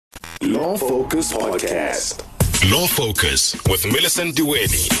Law Focus Podcast. Law Focus with Millicent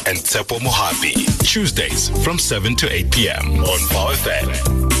Diweni and Tsepo Mohapi. Tuesdays from 7 to 8 p.m. on Power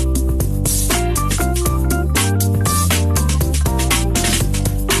FM.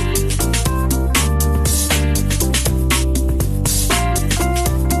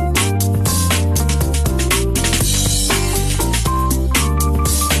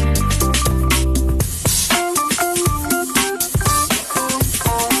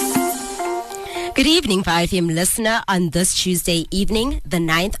 Good evening, Power FM listener, on this Tuesday evening, the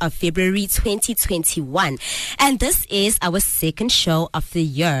 9th of February 2021. And this is our second show of the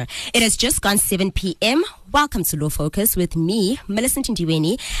year. It has just gone 7 p.m. Welcome to Law Focus with me, Millicent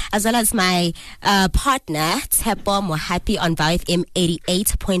Diweni, as well as my partner, Tsepo Mohapi on Power FM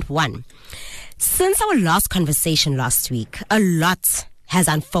 88.1. Since our last conversation last week, a lot has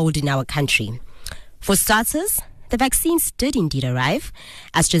unfolded in our country. For starters, the vaccines did indeed arrive,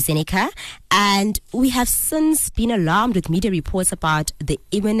 AstraZeneca, and we have since been alarmed with media reports about the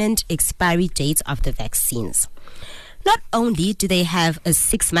imminent expiry date of the vaccines. Not only do they have a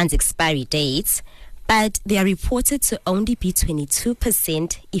 6-month expiry date, but they are reported to only be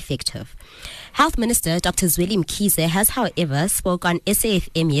 22% effective. Health Minister Dr. Zweli Mkhize has, however, spoke on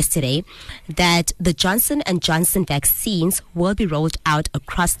SAFM yesterday that the Johnson & Johnson vaccines will be rolled out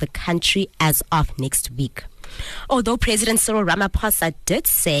across the country as of next week. Although President Cyril Ramaphosa did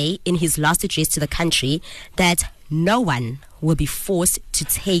say in his last address to the country that no one will be forced to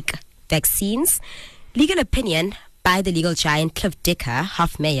take vaccines, legal opinion by the legal giant Cliff Decker,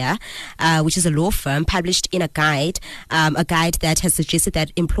 Hofmeyr, which is a law firm, published in a guide that has suggested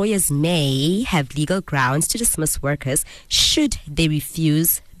that employers may have legal grounds to dismiss workers should they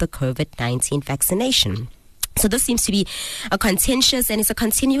refuse the COVID-19 vaccination. So this seems to be a contentious and it's a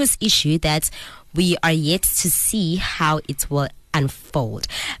continuous issue that we are yet to see how it will unfold.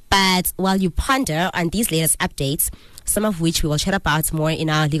 But while you ponder on these latest updates, some of which we will chat about more in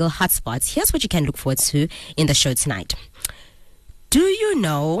our legal hotspots, here's what you can look forward to in the show tonight. Do you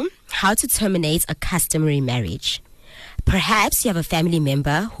know how to terminate a customary marriage? Perhaps you have a family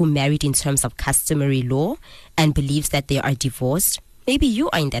member who married in terms of customary law and believes that they are divorced. Maybe you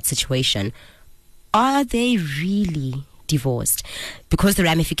are in that situation. Are they really divorced? Because the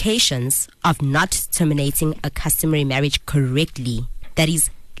ramifications of not terminating a customary marriage correctly, that is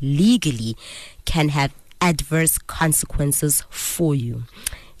legally, can have adverse consequences for you.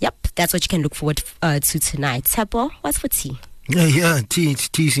 Yep, that's what you can look forward to tonight. Tsepo, what's for tea? Yeah, tea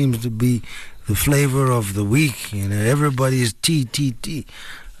seems to be the flavor of the week. You know, everybody's tea.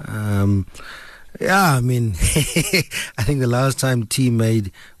 Yeah, I mean, I think the last time tea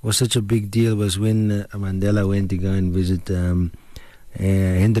was such a big deal was when Mandela went to go and visit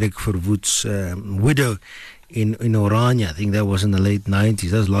Hendrik Verwoerd's widow in Oranje. I think that was in the late 90s.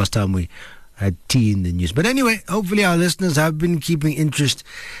 That was the last time we had tea in the news. But anyway, hopefully our listeners have been keeping interest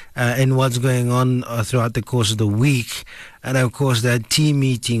in what's going on throughout the course of the week. And of course, that tea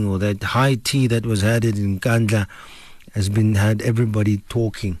meeting or that high tea that was had in Nkandla has had everybody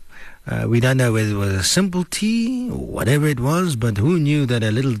talking. We don't know whether it was a simple tea or whatever it was, but who knew that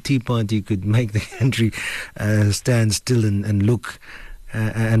a little tea party could make the country stand still and look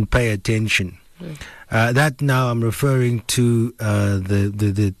and pay attention. That now I'm referring to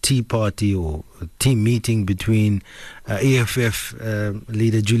the tea party or tea meeting between EFF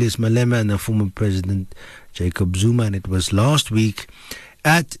leader Julius Malema and the former president Jacob Zuma, and it was last week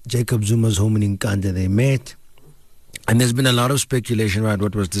at Jacob Zuma's home in Nkandla. They met. And there's been a lot of speculation around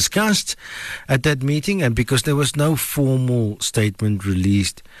what was discussed at that meeting, and because there was no formal statement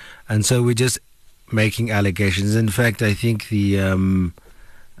released, and so we're just making allegations. In fact, I think the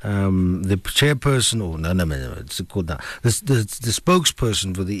chairperson, or it's called now, the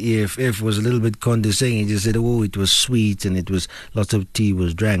spokesperson for the EFF was a little bit condescending. He just said, "Oh, it was sweet, and it was lots of tea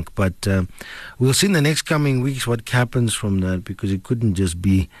was drank." But we'll see in the next coming weeks what happens from that, because it couldn't just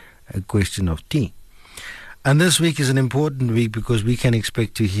be a question of tea. And this week is an important week because we can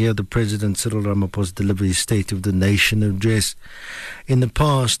expect to hear the President Cyril Ramaphosa deliver his State of the Nation address. In the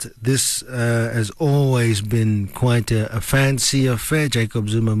past, this has always been quite a fancy affair. Jacob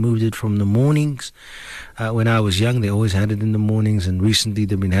Zuma moved it from the mornings. When I was young, they always had it in the mornings, and recently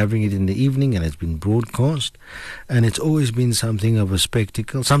they've been having it in the evening, and it's been broadcast. And it's always been something of a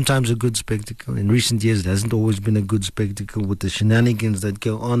spectacle, sometimes a good spectacle. In recent years, it hasn't always been a good spectacle with the shenanigans that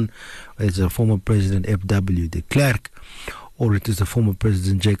go on. There's a former President F.W. de Klerk, or it is the former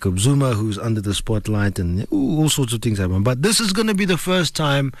President Jacob Zuma who's under the spotlight, and all sorts of things happen. But this is going to be the first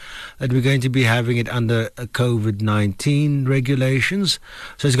time that we're going to be having it under COVID-19 regulations.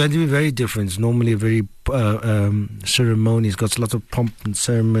 So it's going to be very different. It's normally a very ceremony. It's got lots of pomp and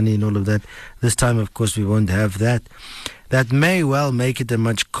ceremony and all of that. This time, of course, we won't have that. That may well make it a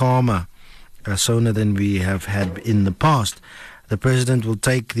much calmer SONA than we have had in the past. The President will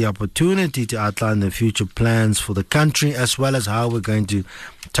take the opportunity to outline the future plans for the country as well as how we're going to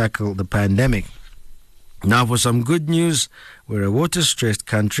tackle the pandemic. Now, for some good news, we're a water-stressed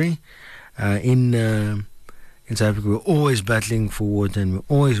country. In South Africa, we're always battling for water, and we're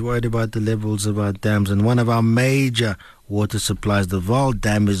always worried about the levels of our dams. And one of our major water supplies, the Vaal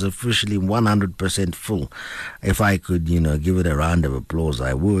Dam, is officially 100% full. If I could, give it a round of applause,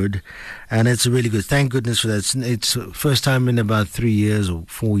 I would. And it's really good. Thank goodness for that. It's first time in about 3 years or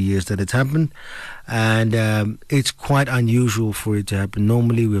 4 years that it's happened. And it's quite unusual for it to happen.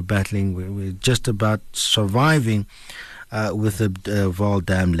 Normally, we're battling. We're just about surviving with the Vaal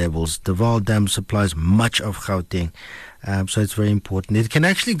Dam levels. The Vaal Dam supplies much of Gauteng, so it's very important. It can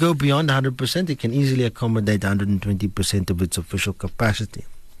actually go beyond 100%. It can easily accommodate 120% of its official capacity.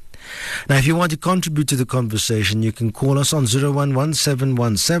 Now, if you want to contribute to the conversation, you can call us on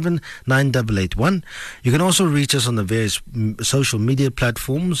 011-717-9881. You can also reach us on the various social media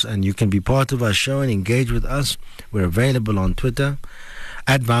platforms, and you can be part of our show and engage with us. We're available on Twitter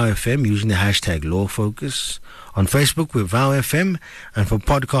at VowFM using the hashtag LawFocus. On Facebook, we're VowFM, and for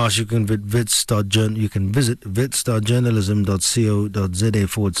podcasts, you can visit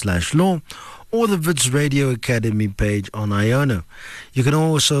wits.journalism.co.za/law, or the Wits Radio Academy page on Iono. You can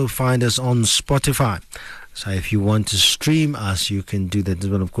also find us on Spotify. So if you want to stream us, you can do that as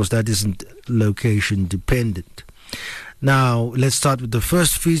well. Of course, that isn't location dependent. Now, let's start with the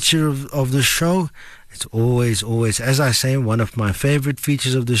first feature of the show. It's always, as I say, one of my favorite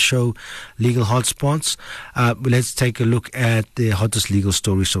features of the show, Legal Hotspots. Let's take a look at the hottest legal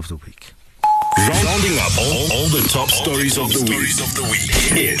stories of the week. Rounding up all the top stories of the week.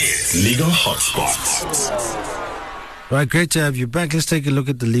 It's Legal Hotspots. Right, great to have you back. Let's take a look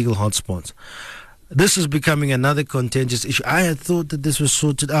at the legal hotspots. This is becoming another contentious issue. I had thought that this was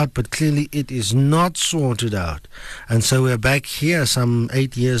sorted out, but clearly it is not sorted out. And so we're back here some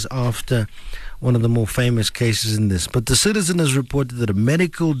 8 years after one of the more famous cases in this. But the Citizen has reported that a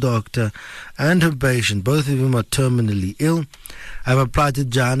medical doctor and her patient, both of whom are terminally ill, have applied to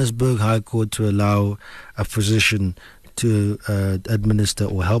Johannesburg High Court to allow a physician to administer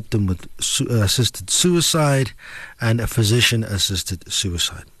or help them with assisted suicide and a physician-assisted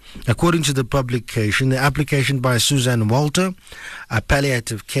suicide. According to the publication, the application by Suzanne Walter, a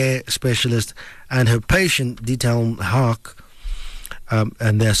palliative care specialist, and her patient, Diethelm Haak,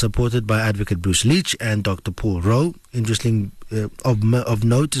 and they're supported by Advocate Bruce Leach and Dr. Paul Rowe. Interesting of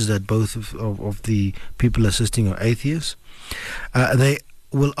note is that both of the people assisting are atheists. They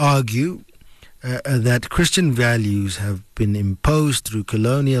will argue that Christian values have been imposed through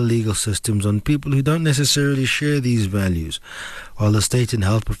colonial legal systems on people who don't necessarily share these values, while the State and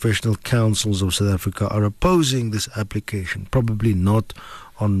Health Professional Councils of South Africa are opposing this application, probably not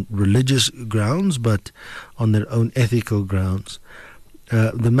on religious grounds, but on their own ethical grounds.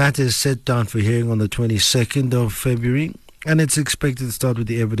 The matter is set down for hearing on the 22nd of February, and it's expected to start with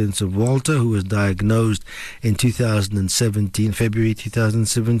the evidence of Walter, who was diagnosed in February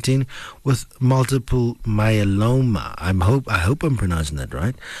 2017, with multiple myeloma. I hope I'm pronouncing that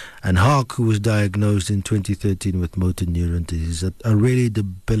right. And Haak, who was diagnosed in 2013 with motor neuron disease, a really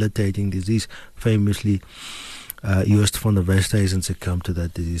debilitating disease, famously Joost van der Westhuizen succumbed to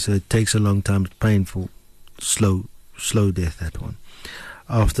that disease. So it takes a long time, it's painful, slow death, that one.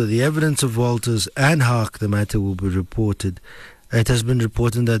 After the evidence of Walters and Haak, the matter will be reported. It has been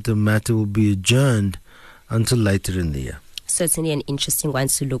reported that the matter will be adjourned until later in the year. Certainly an interesting one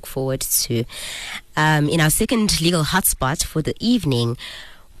to look forward to. In our second legal hotspot for the evening,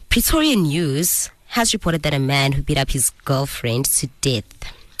 Pretoria News has reported that a man who beat up his girlfriend to death,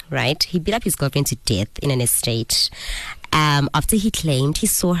 right? He beat up his girlfriend to death in an estate after he claimed he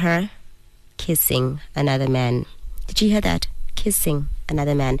saw her kissing another man. Did you hear that? Kissing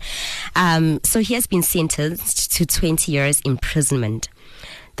another man. So he has been sentenced to 20 years imprisonment.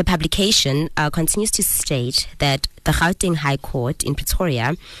 The publication continues to state that the Gauteng High Court in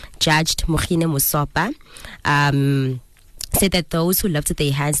Pretoria, Judge Mokgine Mosopa, said that those who lifted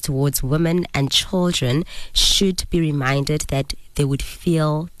their hands towards women and children should be reminded that they would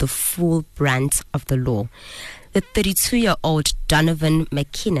feel the full brunt of the law. The 32-year-old Donovan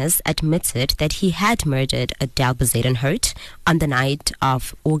McInnes admitted that he had murdered Adele Bezuidenhout on the night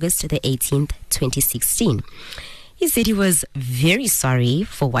of August the 18th, 2016. He said he was very sorry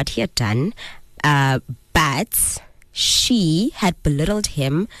for what he had done, but she had belittled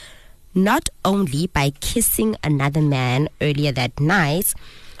him not only by kissing another man earlier that night,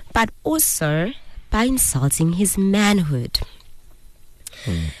 but also by insulting his manhood.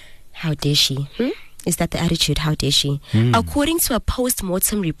 How dare she? Is that the attitude? How dare she? According to a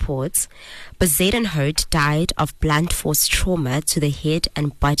post-mortem report, Bezuidenhout died of blunt force trauma to the head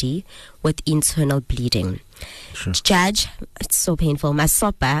and body with internal bleeding. Sure. Judge, it's so painful,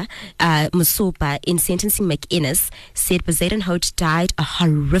 Musopa, in sentencing McInnes, said Bezuidenhout died a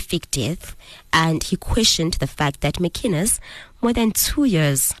horrific death, and he questioned the fact that McInnes, more than 2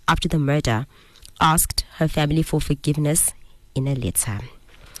 years after the murder, asked her family for forgiveness in a letter.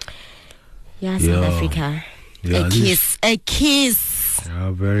 South Africa. Yeah, a kiss.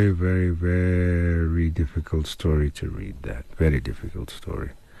 A very, very, very difficult story to read. That very difficult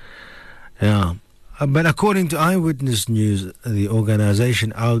story. Yeah, but according to Eyewitness News, the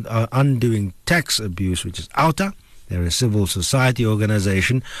organization Undoing Tax Abuse, which is OUTA, they're a civil society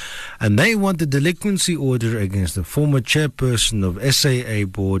organization, and they want the delinquency order against the former chairperson of SAA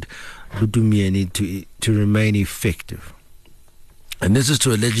board, Lutumieni, to remain effective. And this is to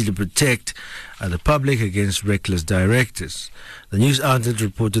allegedly protect the public against reckless directors. The news outlet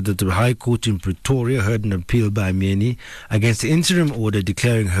reported that the High Court in Pretoria heard an appeal by Mieni against the interim order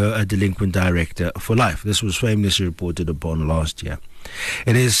declaring her a delinquent director for life. This was famously reported upon last year.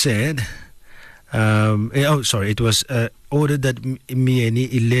 It is said, it was ordered that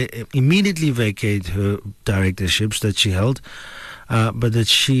Mieni immediately vacate her directorships that she held, but that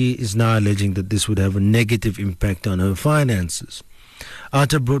she is now alleging that this would have a negative impact on her finances.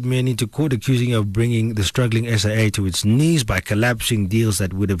 OUTA brought Mieni to court, accusing her of bringing the struggling SAA to its knees by collapsing deals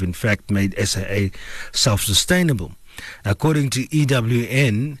that would have in fact made SAA self-sustainable. According to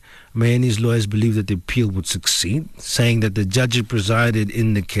EWN, Mieni's lawyers believe that the appeal would succeed, saying that the judge who presided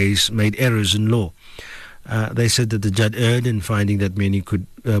in the case made errors in law. They said that the judge erred in finding that Mieni could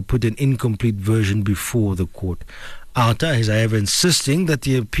put an incomplete version before the court. OUTA is, however, insisting that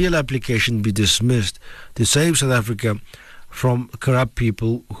the appeal application be dismissed to save South Africa from corrupt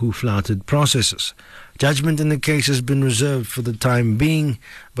people who flouted processes. Judgment in the case has been reserved for the time being,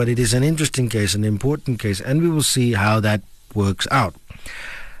 but it is an interesting case, an important case, and we will see how that works out.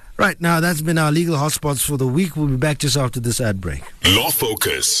 Right, now that's been our legal hotspots for the week. We'll be back just after this ad break. Law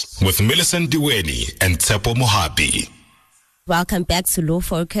Focus with Millicent Duweni and Tsepo Mohapi. Welcome back to Law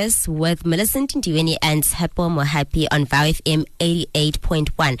Focus with Millicent Ndiweni and Tsepo Mohapi on VOW FM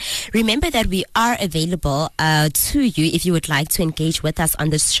 88.1. Remember that we are available to you if you would like to engage with us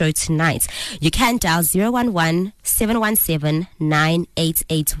on this show tonight. You can dial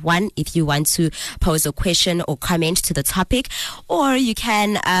 011-717-9881 if you want to pose a question or comment to the topic, or you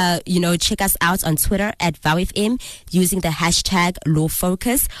can check us out on Twitter at VOW FM using the hashtag Law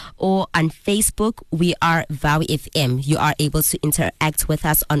Focus, or on Facebook we are VOW FM. You are able to interact with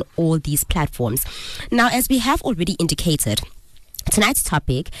us on all these platforms. Now, as we have already indicated, tonight's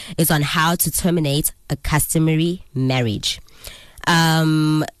topic is on how to terminate a customary marriage.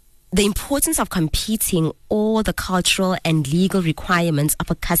 The importance of completing all the cultural and legal requirements of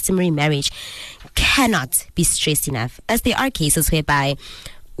a customary marriage cannot be stressed enough, as there are cases whereby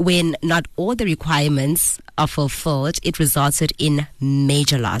when not all the requirements are fulfilled, it resulted in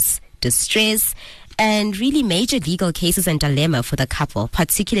major loss, distress, and really major legal cases and dilemma for the couple,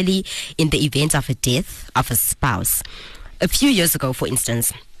 particularly in the event of a death of a spouse. A few years ago, for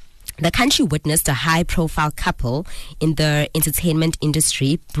instance, the country witnessed a high-profile couple in the entertainment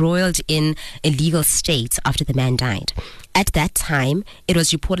industry broiled in a legal state after the man died. At that time, it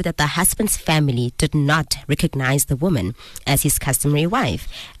was reported that the husband's family did not recognize the woman as his customary wife,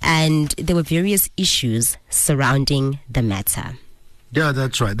 and there were various issues surrounding the matter. Yeah,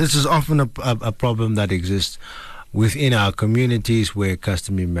 that's right. This is often a problem that exists within our communities where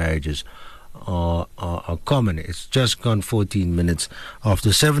customary marriages are common. It's just gone 14 minutes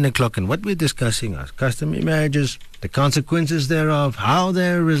after 7 o'clock, and what we're discussing are customary marriages, the consequences thereof, how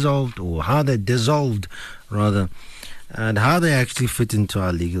they're resolved, or how they're dissolved, rather, and how they actually fit into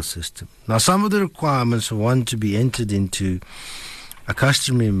our legal system. Now, some of the requirements for one to be entered into a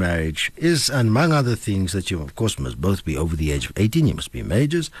customary marriage is, among other things, that you, of course, must both be over the age of 18. You must be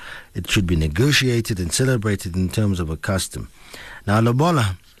majors. It should be negotiated and celebrated in terms of a custom. Now,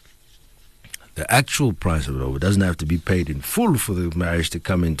 lobola, the actual price of lobola, doesn't have to be paid in full for the marriage to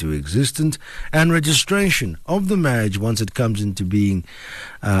come into existence, and registration of the marriage once it comes into being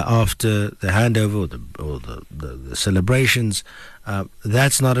after the handover or the celebrations,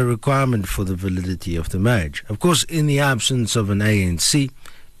 that's not a requirement for the validity of the marriage. Of course, in the absence of an ANC,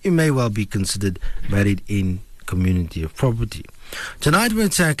 you may well be considered married in community of property. Tonight we're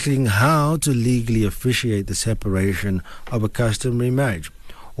tackling how to legally officiate the separation of a customary marriage.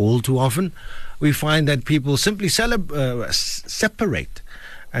 All too often, we find that people simply separate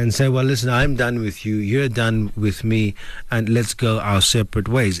and say, well, listen, I'm done with you, you're done with me, and let's go our separate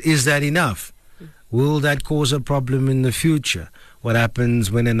ways. Is that enough? Will that cause a problem in the future? What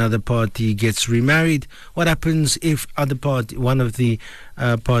happens when another party gets remarried? What happens if one of the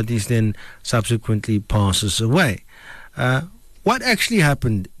parties then subsequently passes away? What actually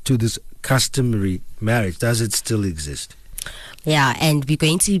happened to this customary marriage? Does it still exist? Yeah, and we're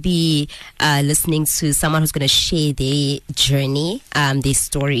going to be listening to someone who's going to share their journey, their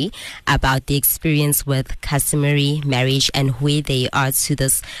story about the experience with customary marriage and where they are to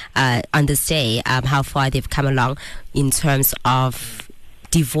this on this day, how far they've come along in terms of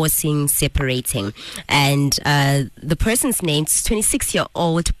divorcing, separating. And the person's name is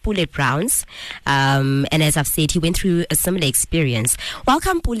 26-year-old Pule Browns. And as I've said, he went through a similar experience.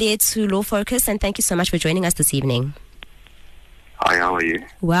 Welcome, Pule, to Law Focus, and thank you so much for joining us this evening. Hi, how are you?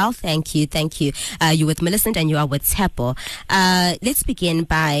 Well, thank you. You're with Millicent and you are with Tepo. Let's begin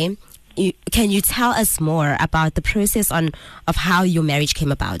by, can you tell us more about the process of how your marriage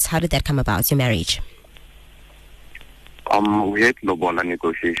came about? How did that come about, your marriage? We had lobola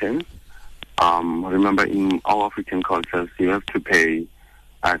negotiations. Remember, in our African cultures, you have to pay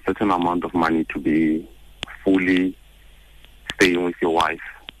a certain amount of money to be fully staying with your wife.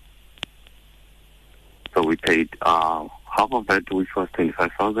 So we paid half of that, which was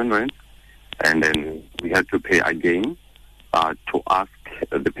 25,000 rand, and then we had to pay again to ask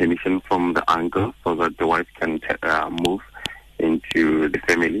the permission from the uncle so that the wife can move into the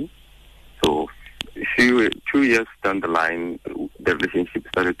family. So 2 years down the line, the relationship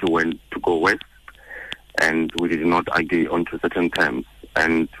started to go west, and we did not agree on to certain terms,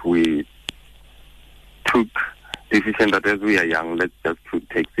 and we took the decision that as we are young, let's just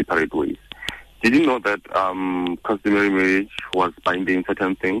take separate ways. Did you know that customary marriage was binding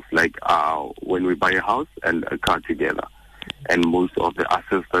certain things, like when we buy a house and a car together, and most of the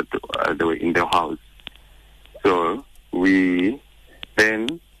assets that they were in the house? So we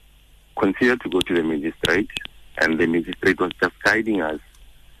then considered to go to the magistrate, and the magistrate was just guiding us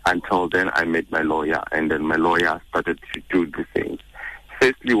until then I met my lawyer, and then my lawyer started to do the things.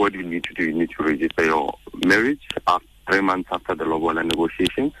 Firstly, what you need to do, you need to register your marriage 3 months after the lobola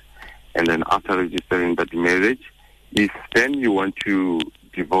negotiations. And then after registering that marriage, if then you want to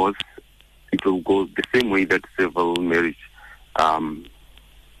divorce, it will go the same way that civil marriage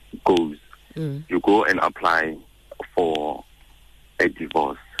goes. You go and apply for a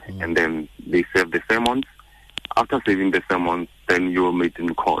divorce, and then they serve the summons. After serving the summons, then you will meet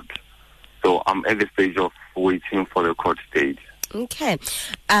in court. So I'm at the stage of waiting for the court date. Okay.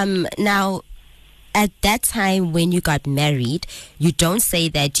 Now, at that time when you got married, you don't say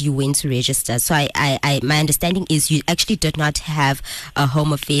that you went to register. So my understanding is you actually did not have a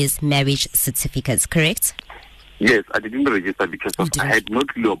Home Affairs marriage certificate, correct? Yes, I didn't register because I had no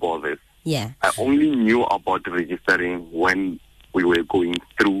clue about this. Yeah. I only knew about registering when we were going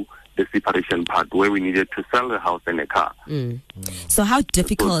through the separation part, where we needed to sell the house and a car. So how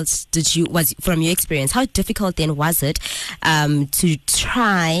difficult from your experience, how difficult then was it to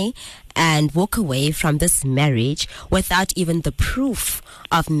try and walk away from this marriage without even the proof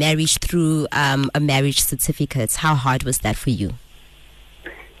of marriage through a marriage certificate? How hard was that for you?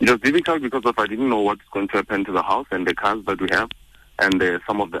 It was difficult because I didn't know what's going to happen to the house and the cars that we have and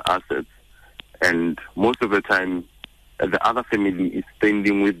some of the assets. And most of the time, the other family is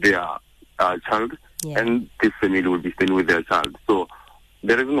standing with their child, and this family will be standing with their child. So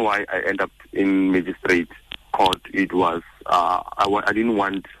the reason why I end up in magistrate court, it was I didn't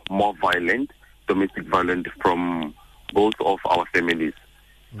want more domestic violence from both of our families.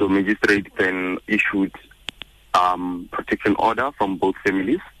 So magistrate then issued protection order from both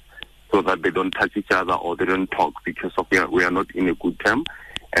families so that they don't touch each other or they don't talk because of we are not in a good term.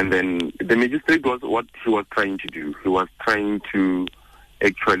 And then the magistrate was what he was trying to do. He was trying to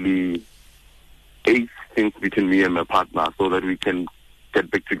actually ace things between me and my partner so that we can get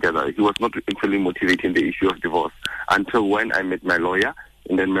back together. He was not actually motivating the issue of divorce until when I met my lawyer.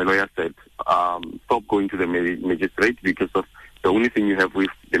 And then my lawyer said, stop going to the magistrate because of the only thing you have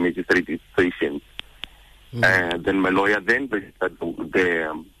with the magistrate is patience. And then my lawyer then registered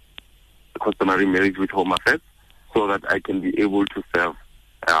the customary marriage with Home Affairs so that I can be able to serve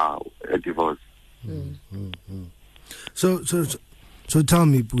a divorce. So tell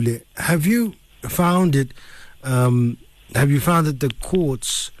me, Pule, have you found that the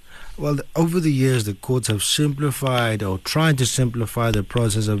courts Well, over the years, the courts have simplified or tried to simplify the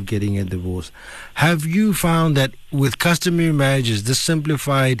process of getting a divorce. Have you found that with customary marriages, this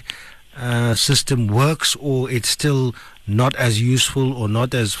simplified system works, or it's still not as useful or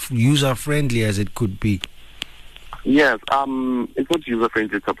not as user-friendly as it could be? Yes, it's not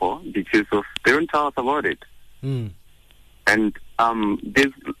user-friendly support because they don't tell us about it. Mm. And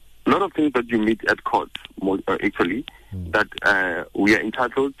there's a lot of things that you meet at court, actually, that we are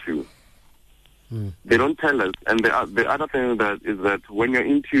entitled to. Mm. They don't tell us. And the other thing is that when you're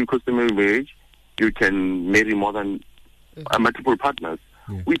into customary marriage, you can marry more than multiple partners,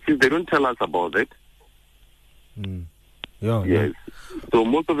 which is they don't tell us about it. Mm. Yeah, yes. So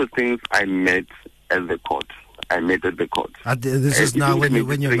most of the things I met at the court. This is now when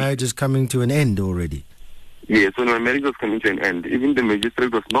your marriage is coming to an end already. Yes, when my marriage was coming to an end, even the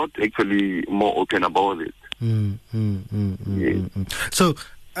magistrate was not actually more open about it. So,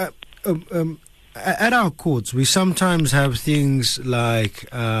 at our courts, we sometimes have things like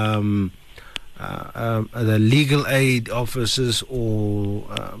the legal aid officers, or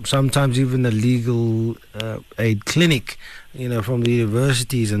sometimes even a legal aid clinic, from the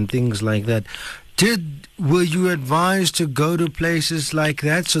universities and things like that. Were you advised to go to places like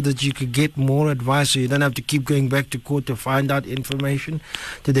that so that you could get more advice, so you don't have to keep going back to court to find out information?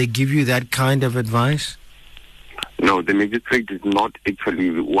 Did they give you that kind of advice? No, the magistrate did not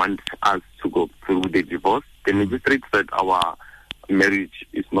actually want us to go through the divorce. The magistrate said our marriage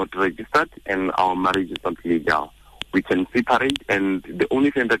is not registered and our marriage is not legal. We can separate, and the only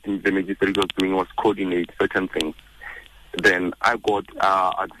thing that the magistrate was doing was coordinate certain things. Then I got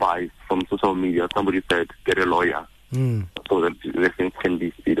advice from social media. Somebody said, get a lawyer so that the things can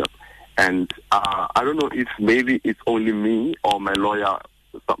be speed up. And I don't know if maybe it's only me or my lawyer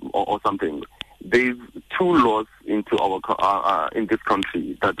or something. There's two laws into our in this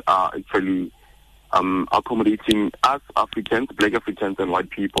country that are actually accommodating us Africans, Black Africans, and white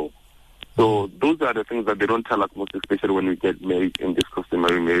people. So those are the things that they don't tell us, most especially when we get married in this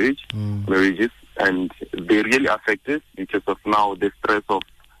customary marriages. And they really affect us because of now the stress of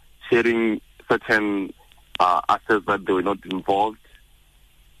sharing certain assets that they were not involved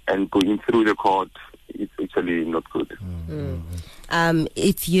and going through the court. It's actually not good.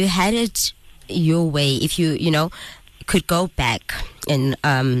 If you had it your way, if you could go back and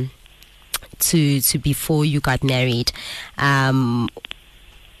to before you got married,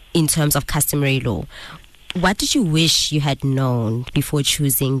 in terms of customary law, what did you wish you had known before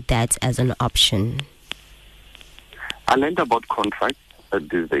choosing that as an option? I learned about contracts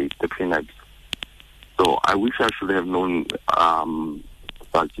these days, the prenups. So I wish I should have known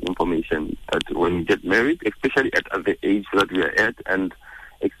such information that when we get married, especially at the age that we are at, and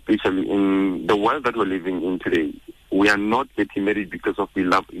especially in the world that we're living in today, we are not getting married because of we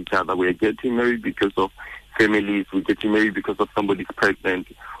love each other. We are getting married because of families. We're getting married because of somebody's pregnant.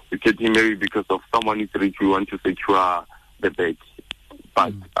 We're getting married because of someone is rich. We want to secure the bed.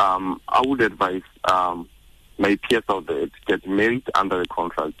 But I would advise my peers out there to get married under a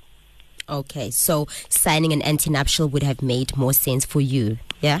contract. Okay, so signing an anti-nuptial would have made more sense for you,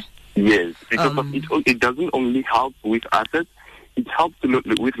 yeah? Yes, because it doesn't only help with assets, it helps with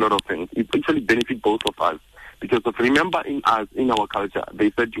a lot of things. It actually benefits both of us. Because remember, in our culture,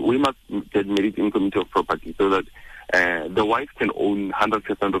 they said we must get married in community of property so that the wife can own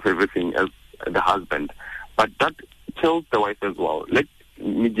 100% of everything as the husband. But that kills the wife as well. Let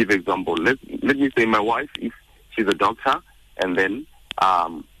me give an example. Let me say my wife, if she's a doctor, and then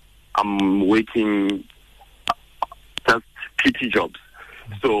I'm working just PT jobs.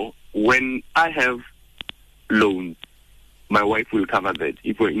 So when I have loans, my wife will cover that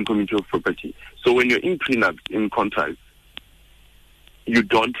if we're in community of property. So when you're in prenups, in contracts, you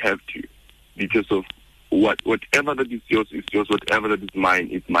don't have to, because of whatever that is yours, whatever that is mine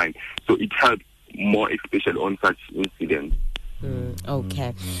is mine. So it helps more, especially on such incidents.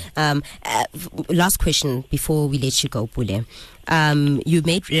 Okay. Last question before we let you go, Pule. You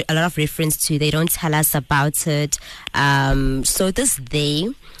made a lot of reference to they don't tell us about it. So this they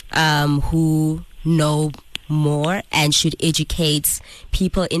who know more and should educate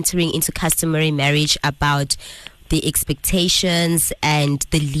people entering into customary marriage about the expectations and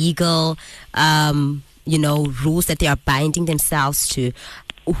the legal rules that they are binding themselves to.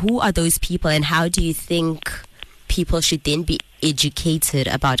 Who are those people, and how do you think people should then be educated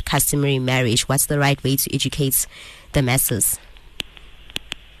about customary marriage? What's the right way to educate the masses?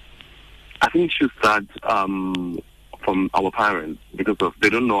 I think it should start from our parents, because they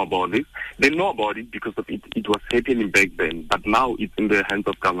don't know about this. They know about it because of it was happening back then, but now it's in the hands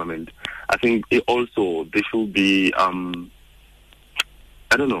of government. I think there should be,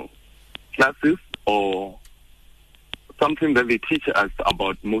 classes or something that they teach us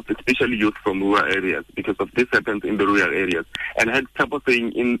about most, especially youth from rural areas, because of this happens in the rural areas. And I had Tapo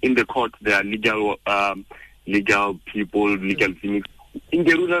saying in the court there are legal people, legal clinics. In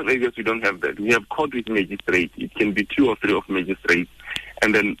the rural areas we don't have that. We have court with magistrates. It can be 2 or 3 of magistrates.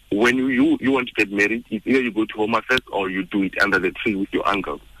 And then when you want to get married, it's either you go to Home Affairs or you do it under the tree with your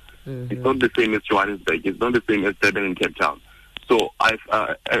uncle. Mm-hmm. It's not the same as Johannesburg. It's not the same as Durban and Cape Town. So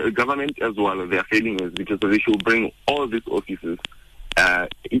government as well, they are failing us because they should bring all these offices,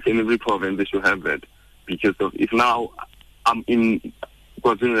 each and every province, they should have that. Because of, if now I'm in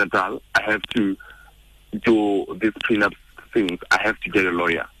KwaZulu-Natal, I have to do these prenup things, I have to get a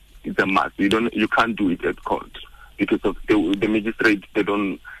lawyer. It's a must. You can't do it at court because of the magistrate. They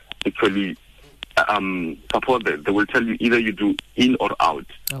don't actually support that. They will tell you either you do in or out.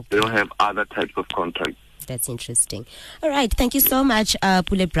 Okay. They don't have other types of contracts. That's interesting. All right. Thank you so much,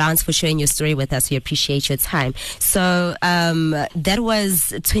 Pule Browns, for sharing your story with us. We appreciate your time. So that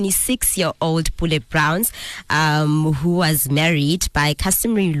was 26-year-old Pule Browns who was married by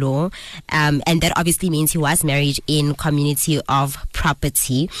customary law. And that obviously means he was married in community of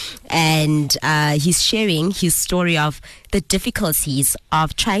property. And he's sharing his story of the difficulties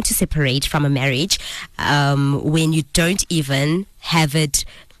of trying to separate from a marriage when you don't even have it.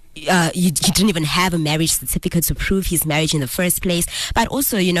 You didn't even have a marriage certificate to prove his marriage in the first place, but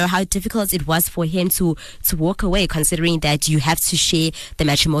also, how difficult it was for him to walk away, considering that you have to share the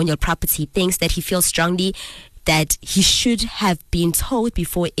matrimonial property, things that he feels strongly that he should have been told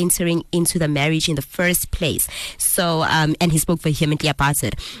before entering into the marriage in the first place. So, and he spoke vehemently about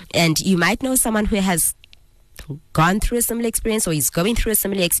it. And you might know someone who has gone through a similar experience or is going through a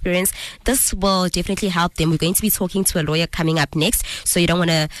similar experience. This will definitely help them. We're going to be talking to a lawyer coming up next, so you don't want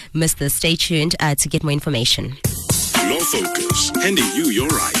to miss this. Stay tuned to get more information. Law Focus, handing you your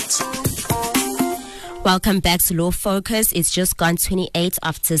rights. Welcome back to Law Focus. It's just gone 28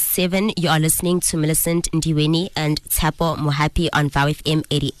 after 7. You are listening to Millicent Ndiweni and Tapo Mohapi on VOW FM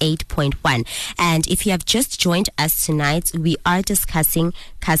 88.1. And if you have just joined us tonight, we are discussing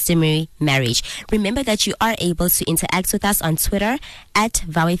customary marriage. Remember that you are able to interact with us on Twitter at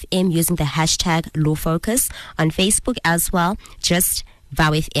VOW FM using the hashtag Law Focus. On Facebook as well, just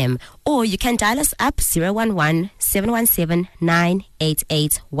VOW FM, or you can dial us up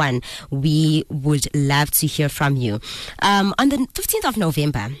 011-717-9881. We would love to hear from you. On the 15th of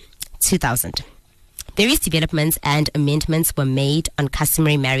November 2000, various developments and amendments were made on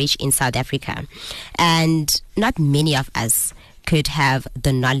customary marriage in South Africa, and not many of us could have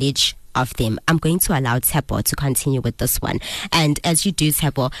the knowledge of them. I'm going to allow Tapo to continue with this one. And as you do,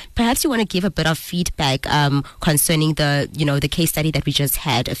 Tapo, perhaps you want to give a bit of feedback concerning the case study that we just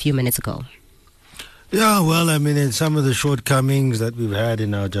had a few minutes ago. Yeah, well, I mean, in some of the shortcomings that we've had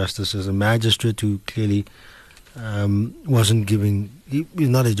in our justice as a magistrate who clearly wasn't giving, it's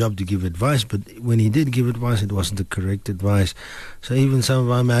not a job to give advice, but when he did give advice, it wasn't the correct advice. So even some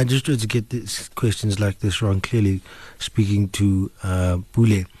of our magistrates get these questions like this wrong, clearly speaking to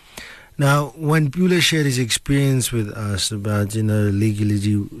Pule. Now, when Pule shared his experience with us about,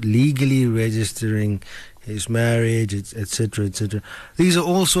 legally registering his marriage, etc., etc., these are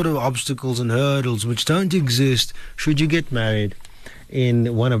all sort of obstacles and hurdles which don't exist should you get married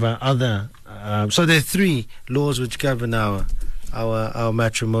in one of our other. So there are 3 laws which govern our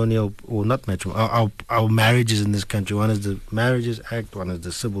matrimonial, or not matrimonial, our marriages in this country. One is the Marriages Act, one is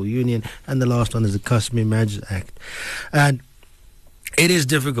the Civil Union, and the last one is the Customary Marriages Act. And it is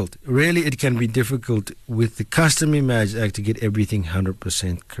difficult. Really, it can be difficult with the Customary Marriage Act to get everything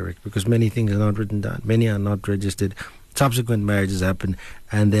 100% correct, because many things are not written down, many are not registered, subsequent marriages happen,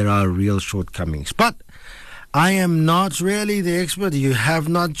 and there are real shortcomings. But I am not really the expert. You have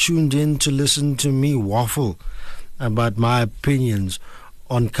not tuned in to listen to me waffle about my opinions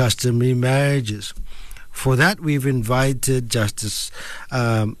on customary marriages. For that, we've invited Justice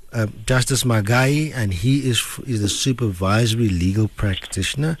Magai, and he is a supervisory legal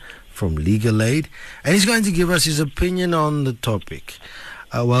practitioner from Legal Aid, and he's going to give us his opinion on the topic.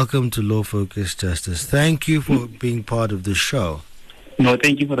 Welcome to Law Focus, Justice. Thank you for being part of the show. No,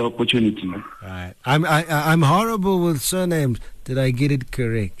 thank you for the opportunity. Right. I'm horrible with surnames. Did I get it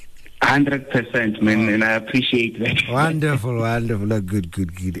correct? 100%, man, and I appreciate that. Wonderful. No,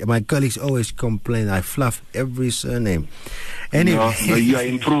 good. My colleagues always complain I fluff every surname. Anyway, no, you are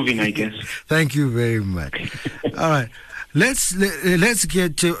improving, I guess. Thank you very much. All right, let's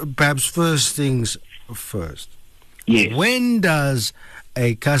get to perhaps first things first. Yes. When does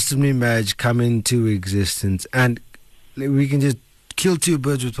a customary marriage come into existence? And we can just kill 2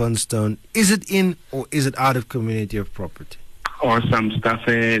 birds with one stone. Is it in or is it out of community of property? Awesome stuff.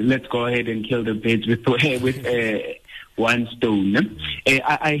 Let's go ahead and kill the birds with one stone.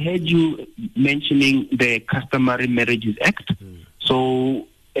 I heard you mentioning the Customary Marriages Act. So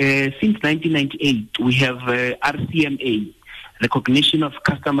since 1998, we have RCMA, Recognition of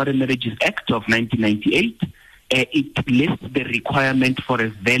Customary Marriages Act of 1998. It lists the requirement for a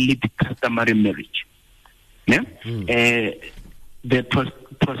valid customary marriage. Yeah? The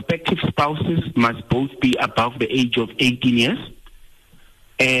prospective spouses must both be above the age of 18 years.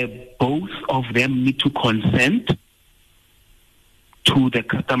 Both of them need to consent to the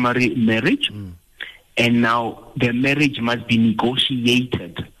customary marriage. And now the marriage must be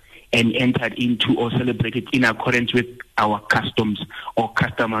negotiated and entered into or celebrated in accordance with our customs or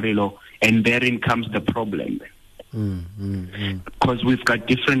customary law. And therein comes the problem. Because we've got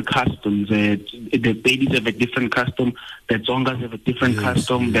different customs. The Bedis have a different custom. The Tsongas have a different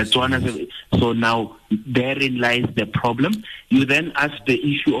custom. The Tswanas have. So now therein lies the problem. You then ask the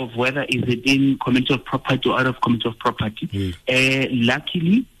issue of whether is it in community of property or out of community of property.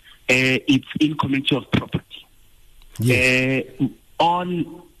 Luckily, it's in community of property. All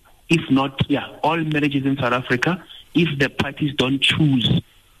marriages in South Africa, if the parties don't choose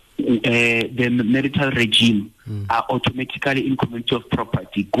the marital regime, are automatically in community of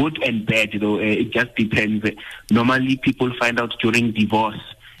property. Good and bad, though, it just depends. Normally, people find out during divorce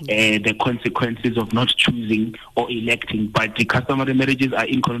the consequences of not choosing or electing, but the customary marriages are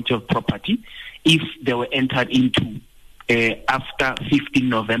in community of property if they were entered into after 15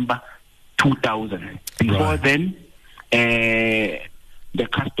 November 2000. Before then, the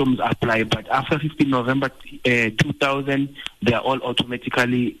customs apply, but after 15 November 2000, they are all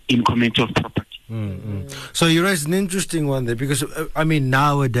automatically in community of property. So you raised an interesting one there, because I mean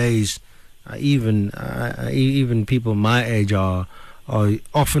nowadays, even people my age are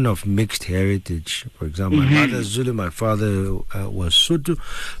often of mixed heritage. For example, my mother is Zulu, my father was Sotho.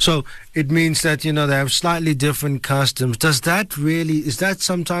 So it means that, they have slightly different customs. Is that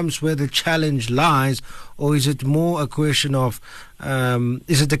sometimes where the challenge lies, or is it more a question of,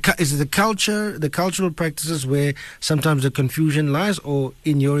 is it the culture, the cultural practices where sometimes the confusion lies, or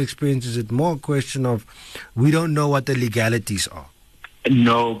in your experience, is it more a question of we don't know what the legalities are?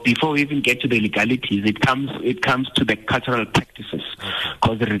 No, before we even get to the legalities, it comes to the cultural practices.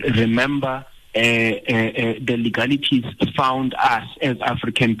 Because remember, the legalities found us as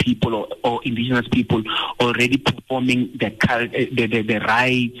African people or indigenous people already performing the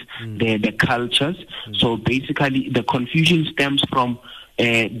rights, the cultures. So basically, the confusion stems from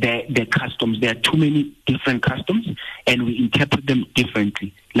the customs. There are too many different customs, and we interpret them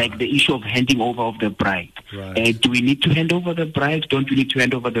differently. Like the issue of handing over of the bride. Do we need to hand over the bride? Don't we need to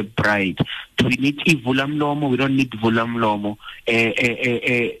hand over the bride? Do we need vulamlomo? We don't need vulamlomo.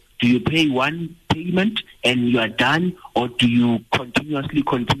 Do you pay one payment and you are done, or do you continuously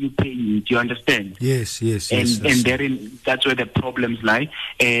continue paying? Do you understand? Yes. And therein, that's where the problems lie.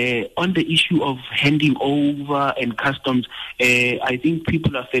 On the issue of handing over and customs, I think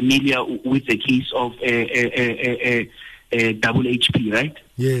people are familiar with the case of double HP, right?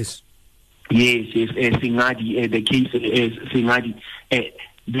 Yes. Singadi, the case is Singadi.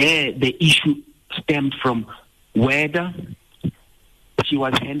 There, the issue stemmed from whether she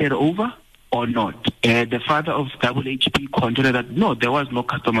was handed over or not. The father of double HP contended that no, there was no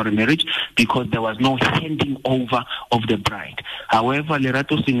customary marriage because there was no handing over of the bride. However,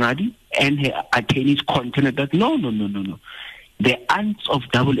 Lerato Singadi and her attorneys contended that no. The aunts of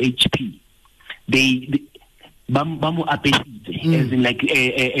double HP, they bamu apesite, as in like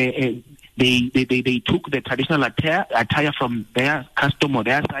they took the traditional attire from their custom or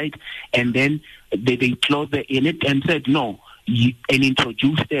their side, and then they clothed in it and said no, and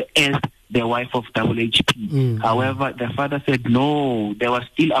introduced her as the wife of double HP. However, the father said no, there was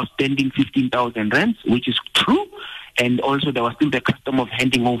still outstanding 15,000 rands, which is true. And also there was still the custom of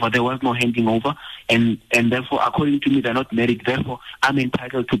handing over. There was no handing over. And therefore, according to me, they're not married. Therefore, I'm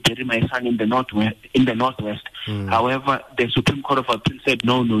entitled to bury my son in the Northwest. However, the Supreme Court of Appeal said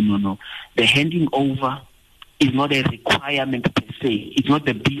no. The handing over is not a requirement per se. It's not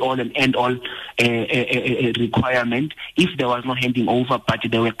the be-all and end-all requirement. If there was no handing over, but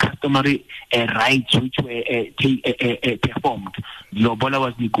there were customary rights which were performed. Lobola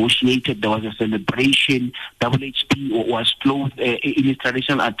was negotiated. There was a celebration. WHP was clothed in his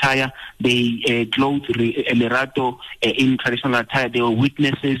traditional attire. They clothed Lerato in traditional attire. They were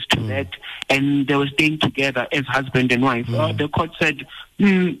witnesses to that, and they were staying together as husband and wife. The court said,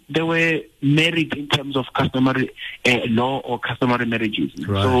 They were married in terms of customary law or customary marriages.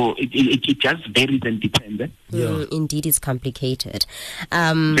 Right. So it just varies and depends. Indeed, it's complicated.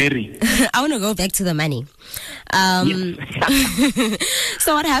 Very. I want to go back to the money.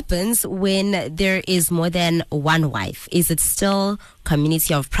 So what happens when there is more than one wife? Is it still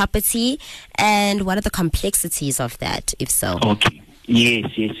community of property? And what are the complexities of that, if so? Okay.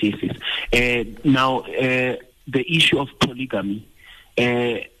 Yes. Now, the issue of polygamy,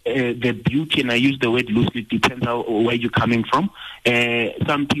 the beauty, and I use the word loosely, depends where you're coming from.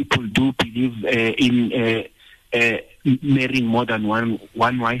 Some people do believe in marrying more than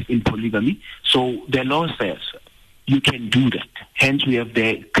one wife in polygamy. So the law says you can do that. Hence, we have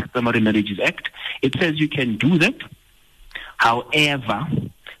the Customary Marriages Act. It says you can do that. However,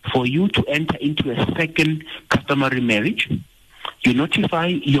 for you to enter into a second customary marriage, you notify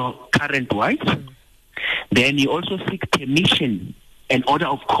your current wife. Then you also seek permission, an order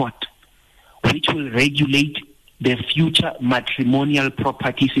of court, which will regulate the future matrimonial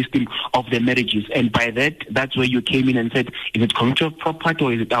property system of the marriages. And by that's where you came in and said, is it community of property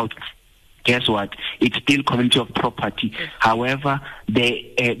or is it out? Guess what? It's still community of property. However,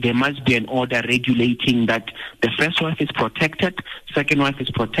 there must be an order regulating that the first wife is protected, second wife is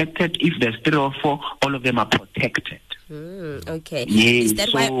protected. If there's 3 or 4, all of them are protected. Okay. Yes, is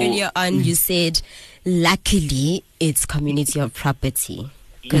that why earlier on you said, luckily, it's community of property?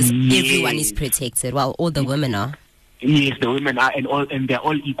 Because everyone is protected. Well, all the women are. Yes, the women are, and they're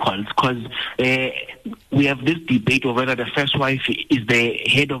all equals. Because we have this debate of whether the first wife is the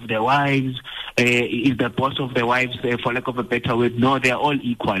head of the wives, is the boss of the wives, for lack of a better word. No, they're all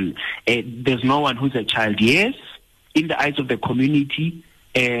equal. There's no one who's a child. Yes, in the eyes of the community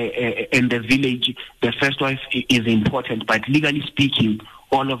and the village, the first wife is important. But legally speaking,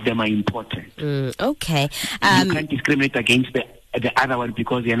 all of them are important. Okay. You can't discriminate against the other one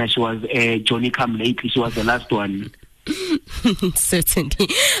because she was Johnny come lately. She was the last one. Certainly.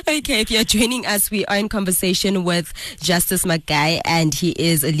 Okay, if you're joining us, we are in conversation with Justice Magai, and he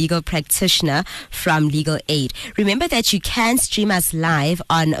is a legal practitioner from Legal Aid. Remember that you can stream us live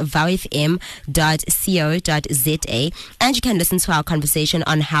on vowfm.co.za, and you can listen to our conversation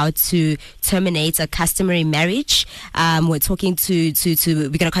on how to terminate a customary marriage. We're talking we're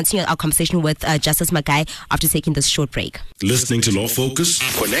going to continue our conversation with Justice Magai after taking this short break. Listening to Law Focus?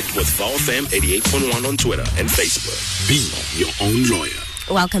 Connect with VowFM 88.1 on Twitter and Facebook. Be your own lawyer.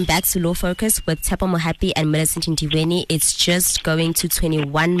 Welcome back to Law Focus with Tepo Mohapi and Millicent Ndiweni. It's just going to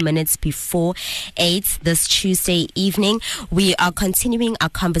 21 minutes before 8 this Tuesday evening. We are continuing our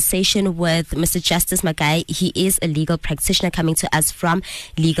conversation with Mr. Justice Magai. He is a legal practitioner coming to us from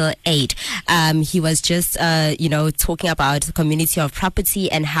Legal Aid. He was just, talking about the community of property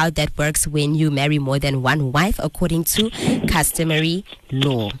and how that works when you marry more than one wife according to customary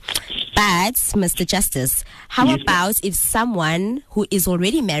law. But, Mr. Justice, how about if someone who is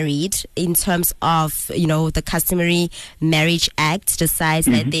already married in terms of, the Customary Marriage Act decides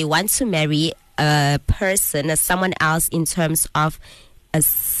that they want to marry a person, someone else in terms of a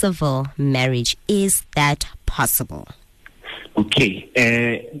civil marriage? Is that possible? Okay,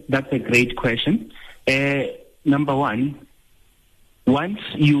 that's a great question. Number one, once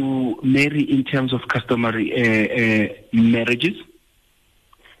you marry in terms of customary marriages,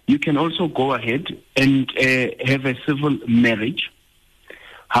 you can also go ahead and have a civil marriage.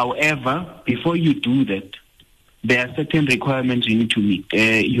 However, before you do that, there are certain requirements you need to meet.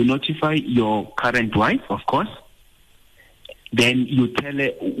 You notify your current wife, of course. Then you tell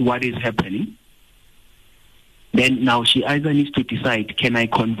her what is happening. Then now she either needs to decide, can I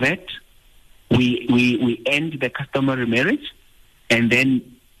convert? We end the customary marriage and then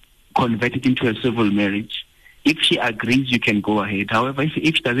convert it into a civil marriage. If she agrees, you can go ahead. However, if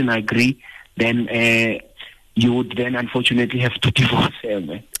she doesn't agree, then you would then unfortunately have to divorce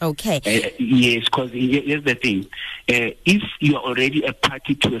her. Okay. Yes, because here's the thing. If you are already a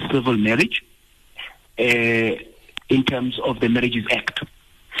party to a civil marriage, in terms of the Marriages Act,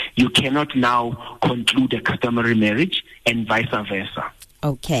 you cannot now conclude a customary marriage and vice versa.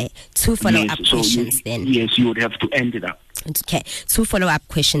 Okay. 2 follow-up questions then. Yes, you would have to end it up. Okay. 2 follow-up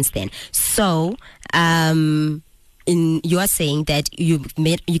questions then. So, you are saying that you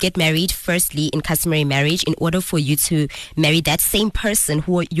get married firstly in customary marriage. In order for you to marry that same person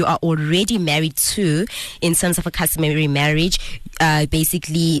who you are already married to in terms of a customary marriage,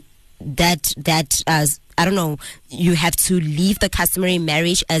 basically that I don't know, you have to leave the customary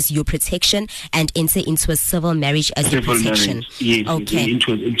marriage as your protection and enter into a civil marriage as your protection. Marriage. Yes, okay.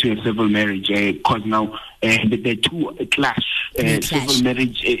 into a civil marriage, because now the two clash. Civil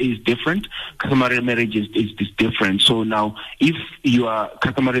marriage is different, customary marriage is different. So now, if you are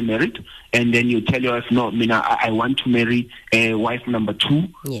customary married and then you tell your wife, no, I want to marry wife number 2,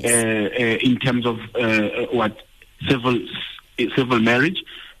 yes. In terms of civil marriage,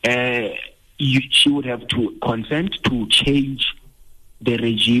 she would have to consent to change the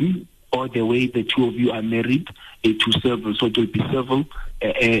regime or the way the two of you are married to civil. So it will be civil.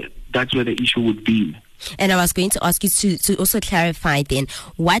 That's where the issue would be. And I was going to ask you to also clarify then,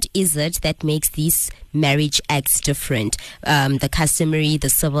 what is it that makes these marriage acts different? The customary, the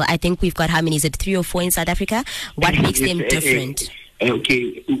civil. I think we've got, how many? Is it 3 or 4 in South Africa? What makes them different?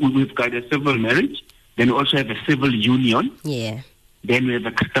 Okay, we've got a civil marriage. Then we also have a civil union. Yeah. Then we have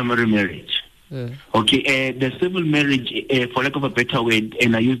a customary marriage. Okay, the civil marriage, for lack of a better word,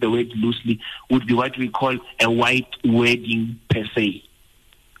 and I use the word loosely, would be what we call a white wedding per se.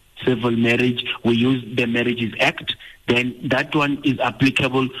 Civil marriage, we use the Marriages Act, then that one is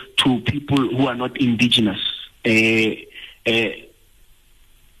applicable to people who are not indigenous. Indigenous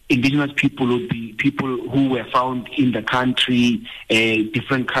people would be people who were found in the country,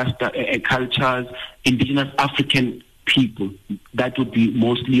 different cultures, indigenous African people. That would be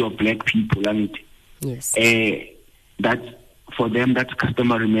mostly of black people, and yes. That's for them, that's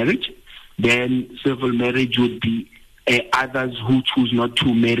customary marriage. Then civil marriage would be others who choose not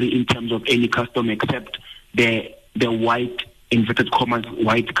to marry in terms of any custom except the white, inverted commas,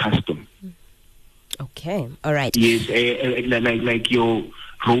 white custom. Okay, all right. Yes, like your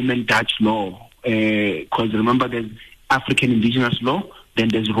Roman Dutch law, because remember there's African indigenous law, then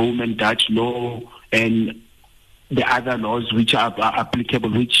there's Roman Dutch law, and the other laws which are applicable,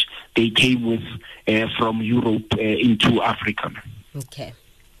 which they came with from Europe into Africa. Okay,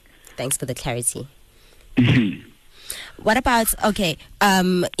 thanks for the clarity. Mm-hmm. What about,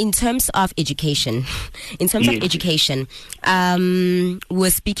 in terms of education, we were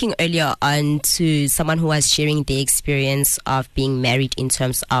speaking earlier on to someone who was sharing the experience of being married in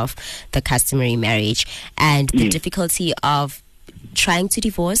terms of the customary marriage and the difficulty of trying to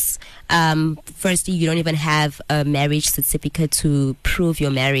divorce. Firstly, you don't even have a marriage certificate to prove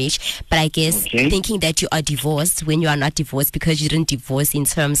your marriage, but I guess thinking that you are divorced when you are not divorced because you didn't divorce in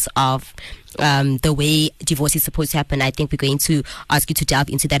terms of the way divorce is supposed to happen. I think we're going to ask you to delve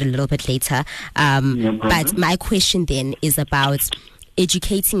into that a little bit later. But my question then is about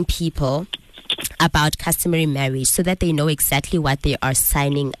educating people about customary marriage so that they know exactly what they are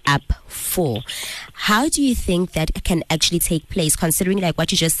signing up for. How do you think that can actually take place, considering like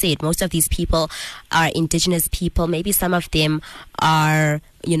what you just said, most of these people are indigenous people, maybe some of them are,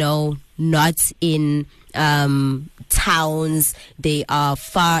 not in towns, they are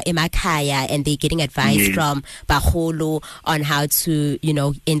far emakaya and they're getting advice from Baholo on how to,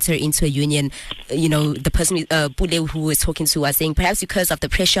 enter into a union. The person Pule who was talking to was saying perhaps because of the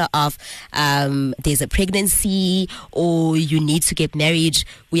pressure of there's a pregnancy or you need to get married,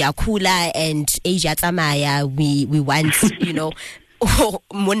 we are cooler and Asia Tamaya, we want, or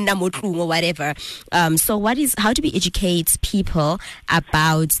whatever. So how do we educate people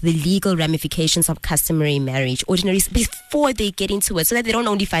about the legal ramifications of customary marriage, ordinary, before they get into it, so that they don't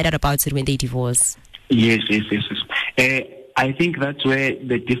only find out about it when they divorce? Yes. I think that's where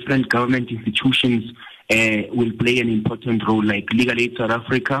the different government institutions will play an important role, like Legal Aid South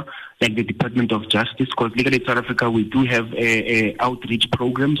Africa, like the Department of Justice, because Legal Aid South Africa, we do have outreach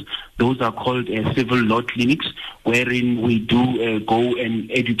programs. Those are called civil law clinics, wherein we do go and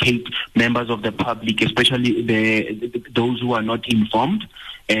educate members of the public, especially those who are not informed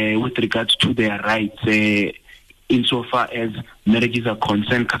with regards to their rights. Insofar as marriages are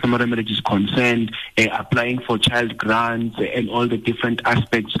concerned, customary marriage is concerned, applying for child grants and all the different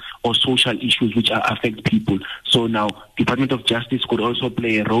aspects or social issues which affect people. So now, Department of Justice could also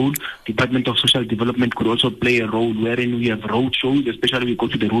play a role. Department of Social Development could also play a role, wherein we have road shows, especially we go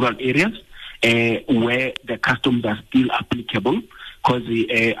to the rural areas where the customs are still applicable. Because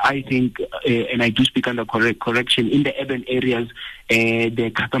I think, and I do speak under correction, in the urban areas,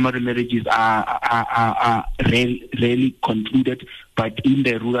 the customary marriages are rarely concluded, but in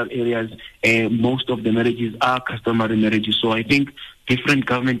the rural areas, most of the marriages are customary marriages. So I think different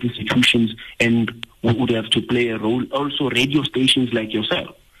government institutions and would have to play a role. Also, radio stations like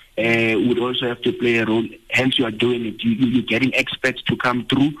yourself would also have to play a role. Hence, you are doing it. You're getting experts to come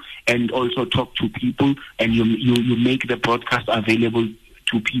through and also talk to people, and you make the broadcast available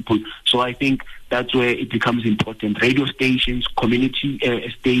to people. So I think that's where it becomes important. Radio stations, community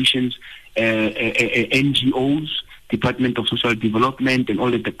stations, NGOs, Department of Social Development, and all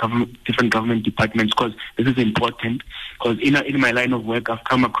the different government departments, because this is important. Because in my line of work, I've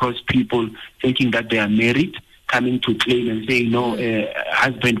come across people thinking that they are married, coming to claim and saying, no,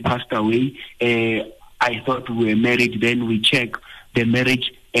 husband passed away. I thought we were married. Then we check the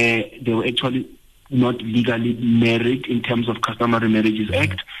marriage. They were actually not legally married in terms of Customary Marriages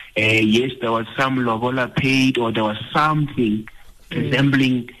Act. Yes, there was some lobola paid, or there was something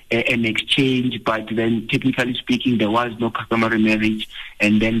resembling an exchange, but then technically speaking, there was no customary marriage,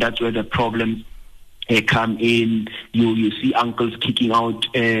 and then that's where the problems come in. You see uncles kicking out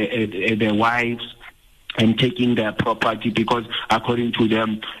their wives and taking their property because, according to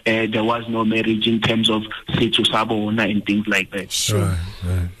them, there was no marriage in terms of setso sabona and things like that. Sure.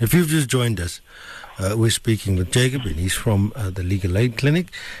 Right. If you've just joined us, we're speaking with Jacob, and he's from the Legal Aid Clinic.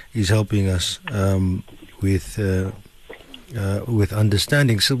 He's helping us with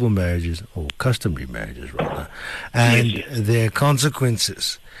understanding civil marriages, or customary marriages rather, and their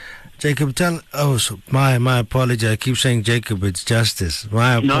consequences. Jacob, my apology. I keep saying Jacob, it's Justice.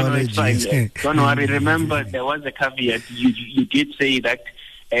 My apologies. No, it's fine. Don't worry. Remember, there was a caveat. You did say that.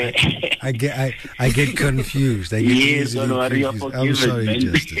 I get confused. Yes, don't worry. You're I'm forgiven, sorry, man.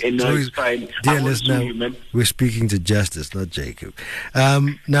 Justice. No, it's fine. Dear listener, we're speaking to Justice, not Jacob.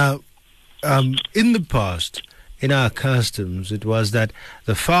 Now, in the past, in our customs, it was that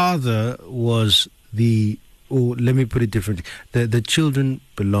the father was or let me put it differently, the children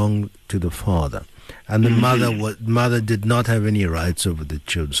belonged to the father, and the mother did not have any rights over the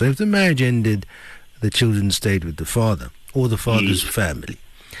children. So if the marriage ended, the children stayed with the father or the father's family.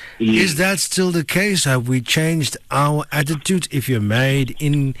 Is that still the case? Have we changed our attitudes? If you're married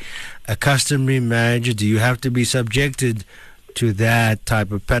in a customary marriage, do you have to be subjected to that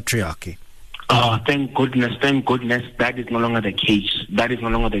type of patriarchy? Oh, thank goodness, that is no longer the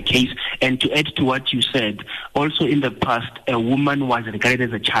case. And to add to what you said, also in the past, a woman was regarded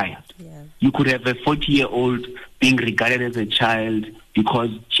as a child. Yeah. You could have a 40-year-old being regarded as a child because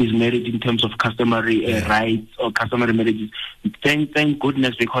she's married in terms of customary rights or customary marriages. Thank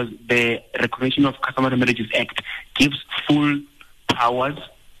goodness, because the Recognition of Customary Marriages Act gives full powers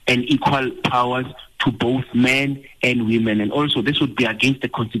and equal powers to both men and women. And also, this would be against the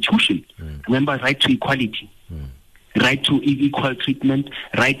Constitution. Remember, right to equality, right to equal treatment,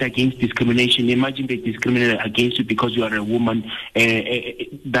 right against discrimination. Imagine they discriminate against you because you are a woman.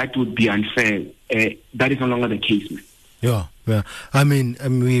 That would be unfair. That is no longer the case, man. Yeah. I mean,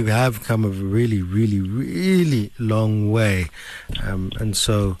 we have come a really, really, really long way. And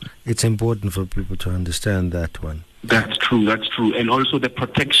so it's important for people to understand that one. That's true. And also the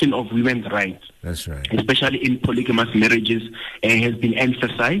protection of women's rights. That's right. Especially in polygamous marriages has been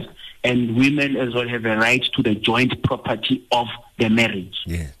emphasized. And women as well have a right to the joint property of the marriage.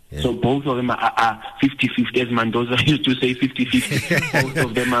 Yeah. So both of them are 50-50, as Mendoza used to say 50-50. Both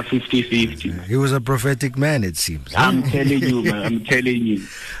of them are 50-50. He was a prophetic man, it seems. I'm telling you, man. I'm telling you.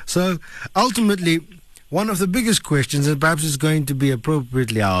 So ultimately, one of the biggest questions, and perhaps it's going to be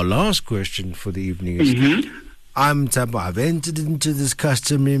appropriately our last question for the evening, is I'm Tabo. I've entered into this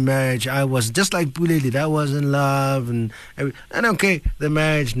customary marriage. I was just like Pule did. I was in love, and okay, the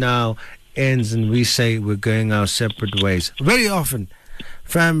marriage now ends, and we say we're going our separate ways. Very often,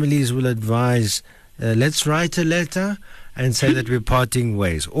 families will advise, let's write a letter and say that we're parting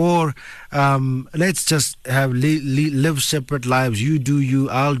ways, or let's just have live separate lives. You do you,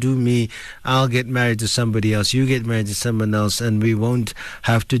 I'll do me. I'll get married to somebody else. You get married to someone else, and we won't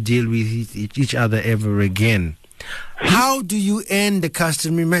have to deal with each other ever again. How do you end the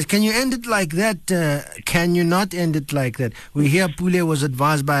customary marriage? Can you end it like that? Can you not end it like that? We hear Pule was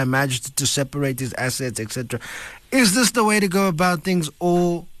advised by a magistrate to separate his assets, etc. Is this the way to go about things,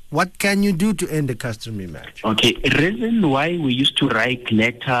 or what can you do to end a customary marriage? Okay, the reason why we used to write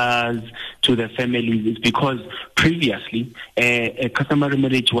letters to the families is because previously a customary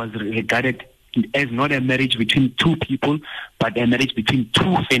marriage was regarded as not a marriage between two people, but a marriage between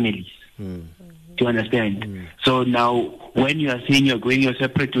two families. Do you understand? So now, when you are saying you're going your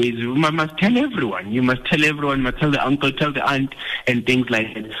separate ways, you must tell everyone. You must tell everyone. You must tell the uncle, tell the aunt, and things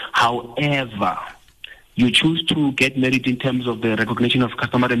like that. However, you choose to get married in terms of the Recognition of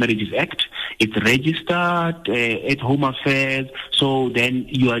Customary Marriages Act. It's registered at Home Affairs, so then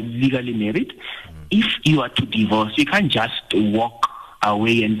you are legally married. If you are to divorce, you can't just walk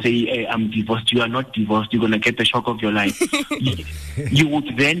away and say, hey, I'm divorced. You are not divorced. You're going to get the shock of your life. You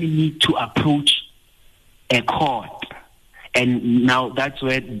would then need to approach a court. And now that's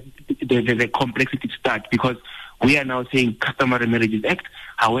where the complexity starts, because we are now saying Customary Marriages Act.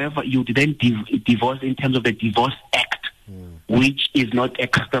 However, you would then divorce in terms of the Divorce Act, which is not a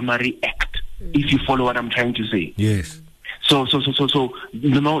customary act. if you follow what I'm trying to say. Yes. So,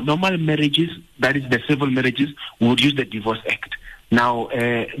 normal marriages, that is the civil marriages, would use the Divorce Act. Now,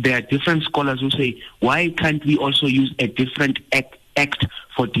 there are different scholars who say, why can't we also use a different act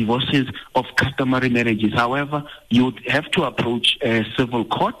for divorces of customary marriages? However, you would have to approach a civil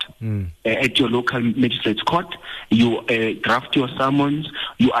court at your local magistrate's court. You draft your summons.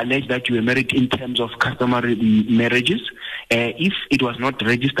 You allege that you were married in terms of customary marriages. If it was not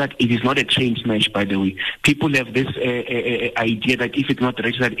registered, it is not a train smash, by the way. People have this idea that if it's not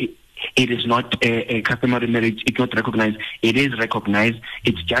registered, it is not a customary marriage, it's not recognized. It is recognized.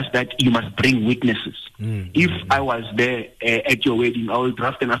 It's just that you must bring witnesses. If I was there at your wedding, I will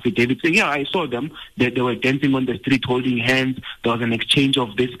draft an affidavit saying, yeah, I saw them. They were dancing on the street holding hands. There was an exchange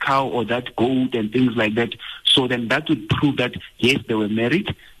of this cow or that goat and things like that. So then that would prove that, yes, they were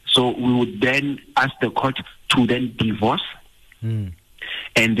married. So we would then ask the court to then divorce and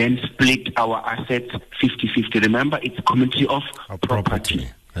then split our assets 50-50. Remember, it's a community of property.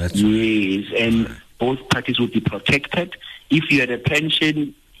 Yes, and both parties would be protected. If you had a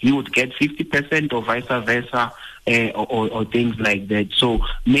pension, you would get 50% or vice versa, or things like that. So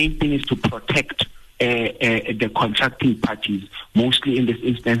main thing is to protect the contracting parties. Mostly in this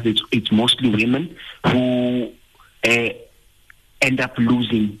instance, it's mostly women who end up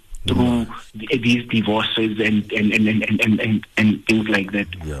losing through these divorces and things like that.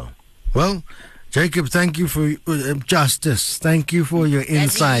 Yeah. Well, Jacob, thank you for Justice. Thank you for your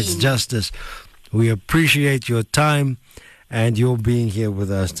insights, Justice. We appreciate your time and your being here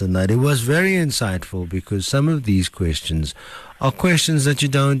with us tonight. It was very insightful because some of these questions are questions that you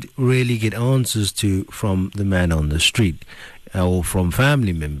don't really get answers to from the man on the street or from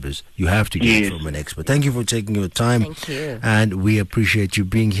family members. You have to get it from an expert. Thank you for taking your time. Thank you. And we appreciate you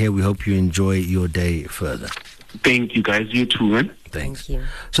being here. We hope you enjoy your day further. Thank you, guys. You too, man. Thanks. Thank you.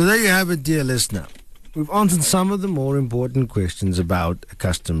 So there you have it, dear listener. We've answered some of the more important questions about a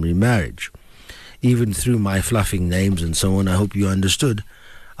customary marriage. Even through my fluffing names and so on, I hope you understood.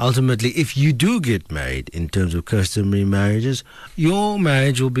 Ultimately, if you do get married in terms of customary marriages, your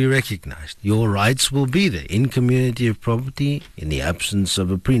marriage will be recognized. Your rights will be there in community of property in the absence of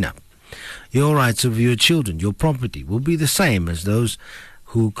a prenup. Your rights of your children, your property, will be the same as those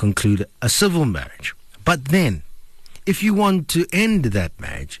who conclude a civil marriage. But then, if you want to end that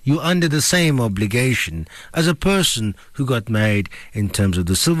marriage, you're under the same obligation as a person who got married in terms of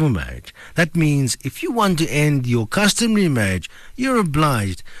the civil marriage. That means if you want to end your customary marriage, you're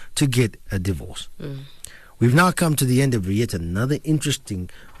obliged to get a divorce. We've now come to the end of yet another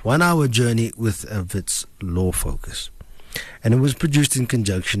interesting 1-hour journey with Wits Law Focus. And it was produced in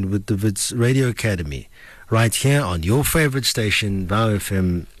conjunction with the Wits Radio Academy, right here on your favorite station, VOW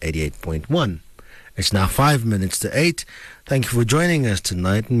FM 88.1. It's now 5 minutes to 8. Thank you for joining us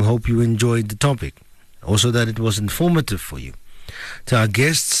tonight and we hope you enjoyed the topic. Also that it was informative for you. To our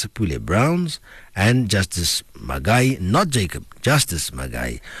guests, Pule Browns and Justice Magai, not Jacob, Justice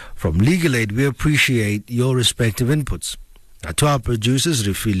Magai, from Legal Aid, we appreciate your respective inputs. Now, to our producers,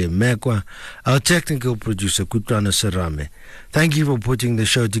 Refile Mekwa, our technical producer, Kutrana Serame, thank you for putting the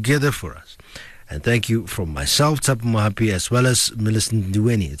show together for us. And thank you from myself, Tsepo Mohapi, as well as Millicent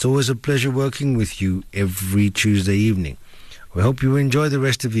Duweni. It's always a pleasure working with you every Tuesday evening. We hope you enjoy the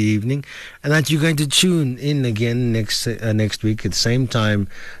rest of the evening and that you're going to tune in again next week at the same time,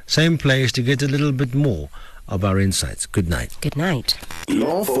 same place to get a little bit more of our insights. Good night. Good night.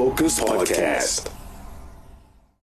 Law Focus Podcast.